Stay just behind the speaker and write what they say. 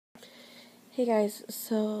Hey guys,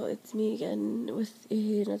 so it's me again with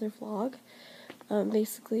another vlog.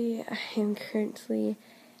 Basically, I am currently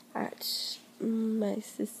at my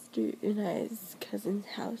sister and I's cousin's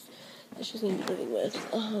house that she's going to be living with.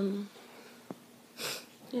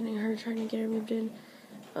 Getting her, trying to get her moved in.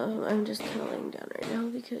 I'm just kind of laying down right now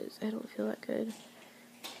because I don't feel that good.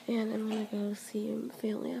 And I'm going to go see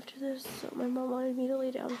family after this. So my mom wanted me to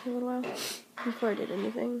lay down for a little while before I did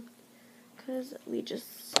anything. Because we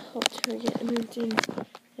just helped her get moved in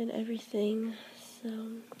and everything,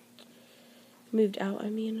 so, moved out,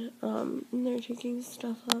 and they're taking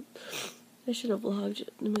stuff up. I should have vlogged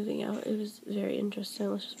the moving out. It was very interesting,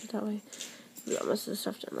 let's just put it that way. We got most of the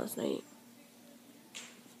stuff done last night.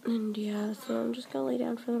 And yeah, so I'm just gonna lay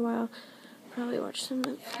down for a little while, probably watch some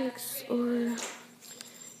Netflix or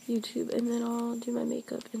YouTube, and then I'll do my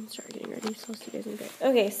makeup and start getting ready, so I'll see you guys in a bit.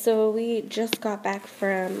 Okay, so we just got back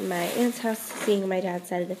from my aunt's house, seeing my dad's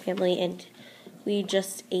side of the family, and we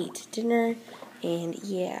just ate dinner, and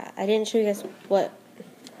yeah, I didn't show you guys what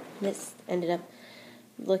this ended up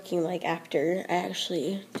looking like after I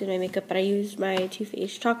actually did my makeup, but I used my Too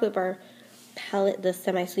Faced chocolate bar palette, the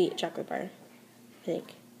semi-sweet chocolate bar, I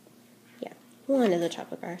think. Yeah, one of the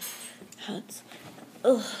chocolate bar palettes.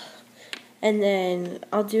 Ugh. And then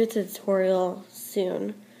I'll do a tutorial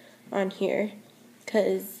soon on here,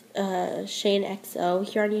 because Shane XO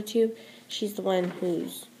here on YouTube, she's the one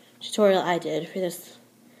whose tutorial I did for this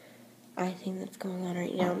thing that's going on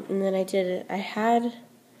right now. And then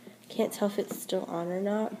can't tell if it's still on or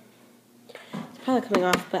not. It's probably coming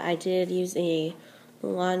off, but I did use a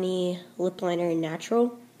Milani lip liner in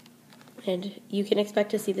natural. And you can expect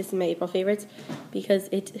to see this in my April favorites, because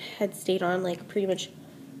it had stayed on like pretty much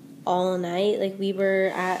all night. Like, we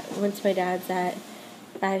went to my dad's at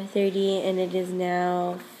 5:30, and it is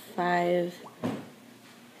now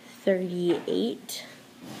 5:38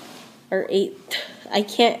 or 8. I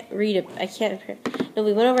can't read it. I can't. No,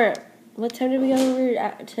 we went over. What time did we go over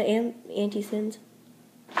to Auntie Sin's?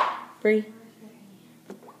 3?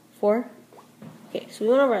 4? Okay, so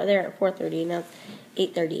we went over there at 4:30, and now it's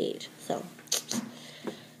 8:38. So,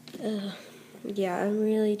 yeah, I'm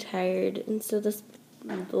really tired, and so this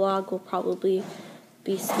vlog will probably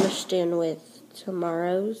be smushed in with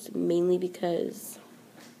tomorrow's, mainly because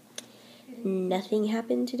nothing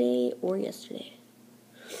happened today or yesterday.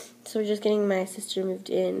 So we're just getting my sister moved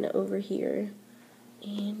in over here,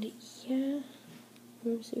 and yeah,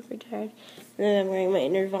 I'm super tired. And then I'm wearing my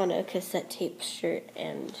Nirvana cassette tape shirt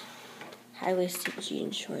and high-waisted jean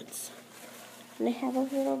shorts, and I have a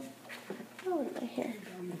little bow in my hair.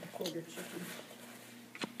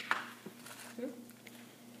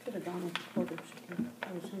 Could have gone with the quarter chicken.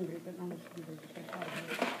 I was hungry, but not as hungry as I thought.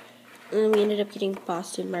 And then we ended up getting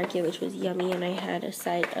Boston Market, which was yummy, and I had a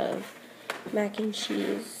side of mac and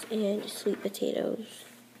cheese and sweet potatoes,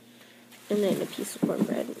 and then a piece of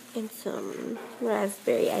cornbread and some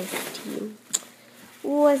raspberry iced tea.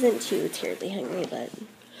 Wasn't too terribly hungry, but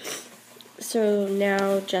so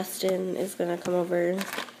now Justin is gonna come over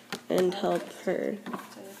and help her.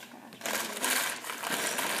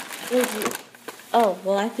 Oh,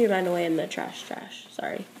 well, I threw mine away in the trash.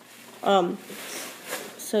 Sorry.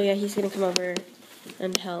 So yeah, he's gonna come over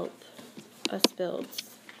and help us build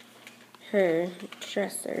her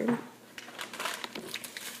dresser.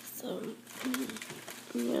 So,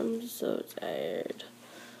 yeah, I'm so tired.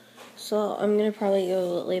 So I'm gonna probably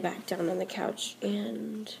go lay back down on the couch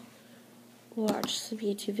and watch some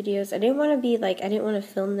YouTube videos. I didn't want to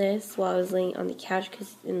film this while I was laying on the couch,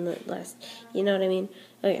 because in the last, you know what I mean?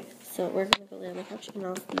 Okay, so we're gonna go lay on the couch, and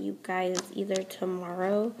I'll see you guys either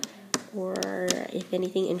tomorrow or if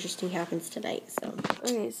anything interesting happens tonight. So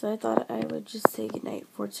okay, so I thought I would just say goodnight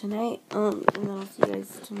for tonight, and then I'll see you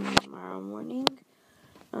guys tomorrow morning.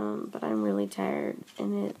 But I'm really tired,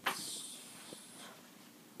 and it's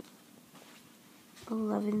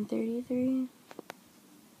 11:33,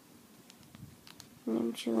 and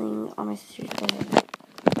I'm chilling on my sister's bed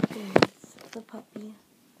with the puppy.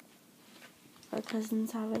 Our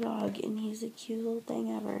cousins have a dog, and he's the cutest little thing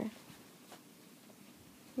ever.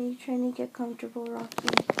 Are you trying to get comfortable, Rocky?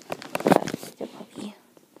 That's the puppy.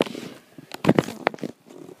 So,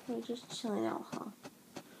 we're just chilling out, huh?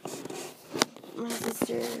 My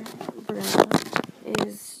sister, Brenda,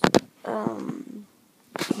 is,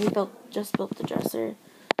 we just built the dresser,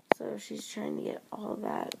 so she's trying to get all of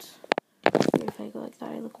that. If I go like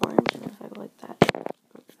that, I look orange, and if I go like that,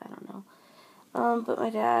 I don't know. But my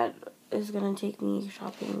dad is gonna take me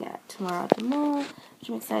shopping tomorrow at the mall, which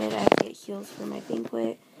I'm excited. I have to get heels for my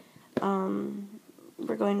banquet.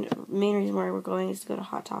 Main reason why we're going is to go to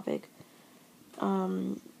Hot Topic.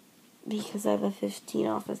 because I have a 15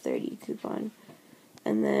 off a 30 coupon.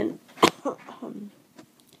 And then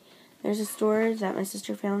there's a store that my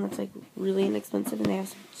sister found that's like really inexpensive and they have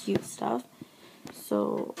some cute stuff.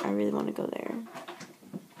 So I really want to go there.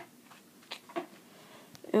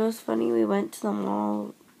 It was funny, we went to the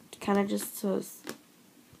mall kind of just to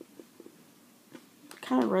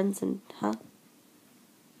kind of run some,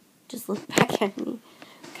 just look back at me.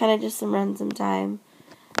 Kind of just to run some time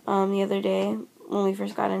the other day when we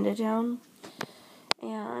first got into town.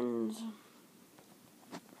 And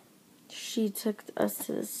she took us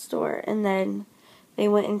to the store and then they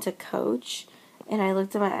went into Coach and I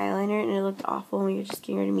looked at my eyeliner and it looked awful and we were just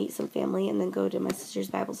getting ready to meet some family and then go to my sister's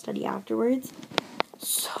Bible study afterwards.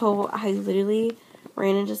 So I literally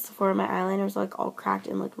ran into Sephora. My eyeliner was like all cracked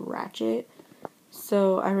and looked ratchet.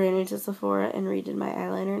 So I ran into Sephora and redid my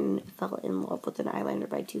eyeliner and fell in love with an eyeliner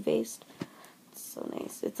by Too Faced. It's so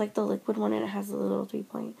nice. It's like the liquid one and it has a little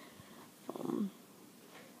 3-point. I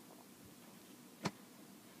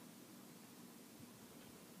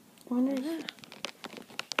wonder if...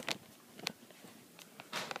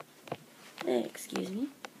 Excuse me.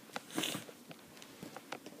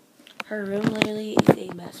 Her room literally is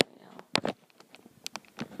a mess right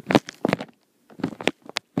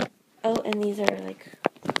now. Oh, and these are like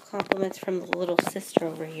compliments from the little sister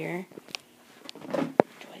over here.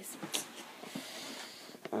 Joyce.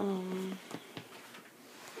 Oh,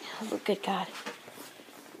 good God.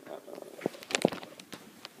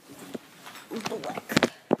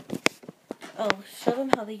 Black. Oh, show them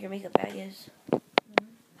how big your makeup bag is.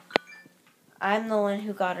 I'm the one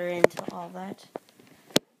who got her into all that.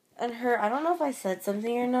 And her, I don't know if I said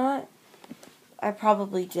something or not. I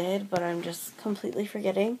probably did, but I'm just completely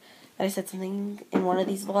forgetting that I said something in one of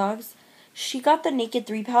these vlogs. She got the Naked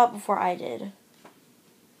 3 palette before I did.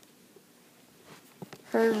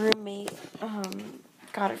 Her roommate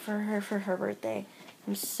got it for her birthday.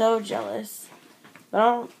 I'm so jealous.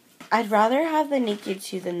 But I'd rather have the Naked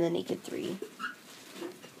 2 than the Naked 3.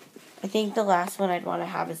 I think the last one I'd want to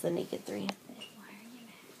have is the Naked 3.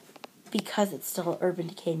 Because it's still an Urban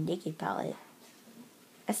Decay Naked palette.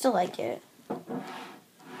 I still like it.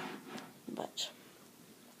 But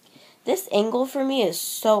this angle for me is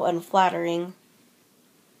so unflattering.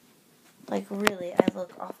 Like really, I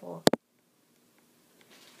look awful.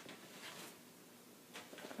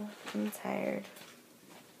 I'm tired.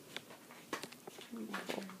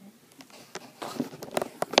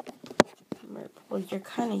 Well, you're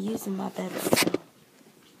kind of using my bed right now.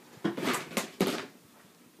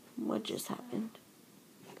 What just happened?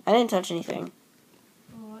 I didn't touch anything.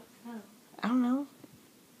 What? Oh. I don't know.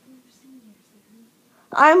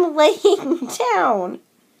 I'm laying down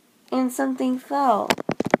and something fell.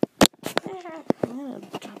 I'm gonna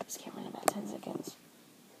drop this camera in about 10 seconds.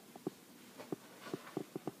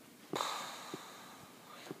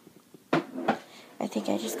 I think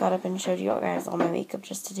I just got up and showed you guys all my makeup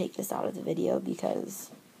just to take this out of the video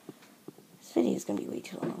because this video is gonna be way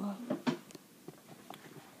too long.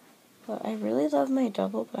 But I really love my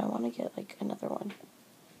double, but I want to get like another one.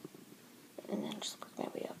 And then just work my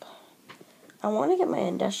way up. I want to get my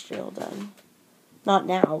industrial done. Not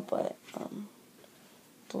now, but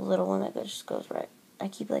the little one that just goes right. I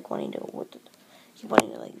keep like wanting to like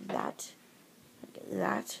that. Like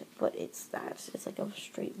that, but it's that. It's like a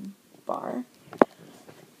straight bar.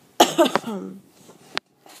 I'm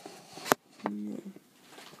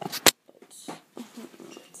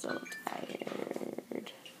so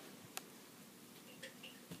tired.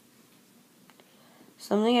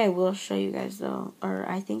 Something I will show you guys though, or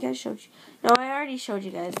I think I showed you. No, I already showed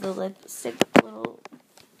you guys the lipstick little.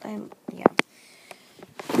 Yeah.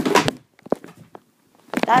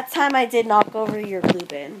 That time I did knock over your glue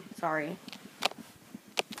bin. Sorry.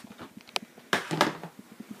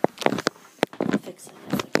 I'll fix it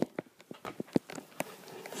in a second.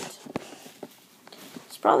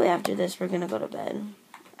 So probably after this we're gonna go to bed.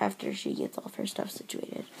 After she gets all of her stuff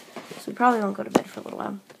situated. So we probably won't go to bed for a little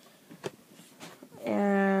while.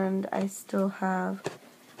 And I still have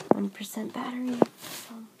 1% battery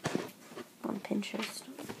on Pinterest.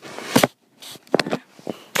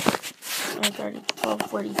 It's already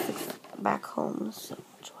 12:46 back home, so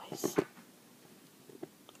choice.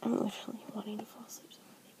 I'm literally wanting to fall asleep so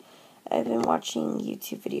early. I've been watching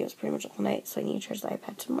YouTube videos pretty much all night, so I need to charge the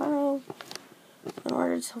iPad tomorrow in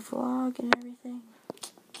order to vlog and everything.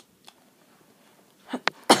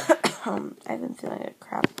 I've been feeling like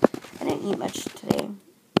crap. I didn't eat much today,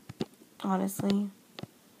 honestly.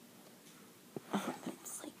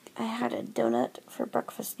 It's like I had a donut for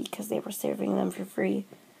breakfast because they were serving them for free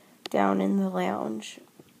down in the lounge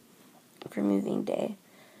for moving day.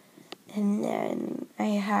 And then I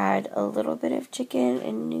had a little bit of chicken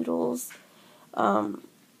and noodles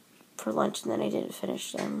for lunch, and then I didn't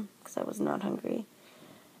finish them because I was not hungry.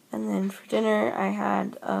 And then for dinner, I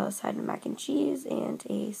had a side of mac and cheese and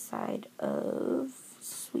a side of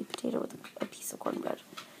sweet potato with a piece of cornbread.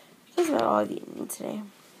 That's about all I've eaten today.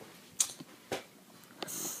 I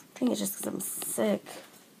think it's just because I'm sick.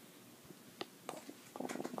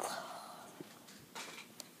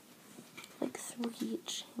 Like 3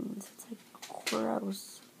 chins. It's like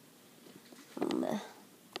gross. I'm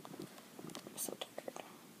so tired.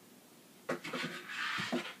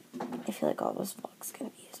 I feel like all this vlog's gonna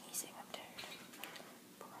be is me saying I'm tired.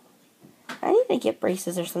 Probably. I need to get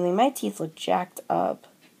braces or something. My teeth look jacked up.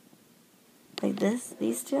 Like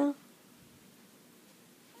these two.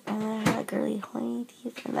 And then I had girly horny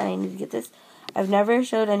teeth. And then I need to get this. I've never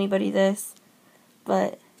showed anybody this,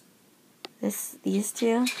 but these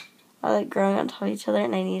two are like growing on top of each other,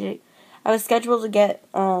 and I was scheduled to get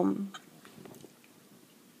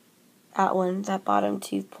that bottom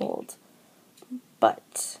tooth pulled,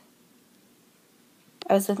 but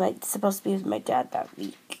I was supposed to be with my dad that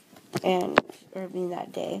week,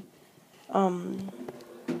 that day, and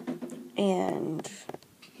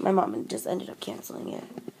my mom just ended up canceling it.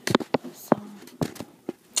 So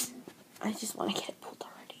I just want to get it pulled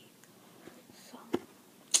already.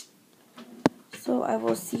 So I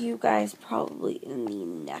will see you guys probably in the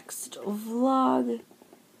next vlog.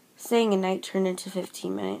 Saying goodnight turned into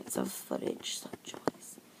 15 minutes of footage, so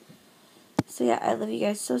choice. So yeah, I love you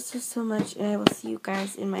guys so much, and I will see you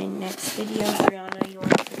guys in my next video. Brianna, you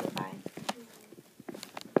want to say goodbye?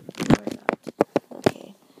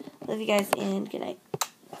 Okay. Love you guys, and good night.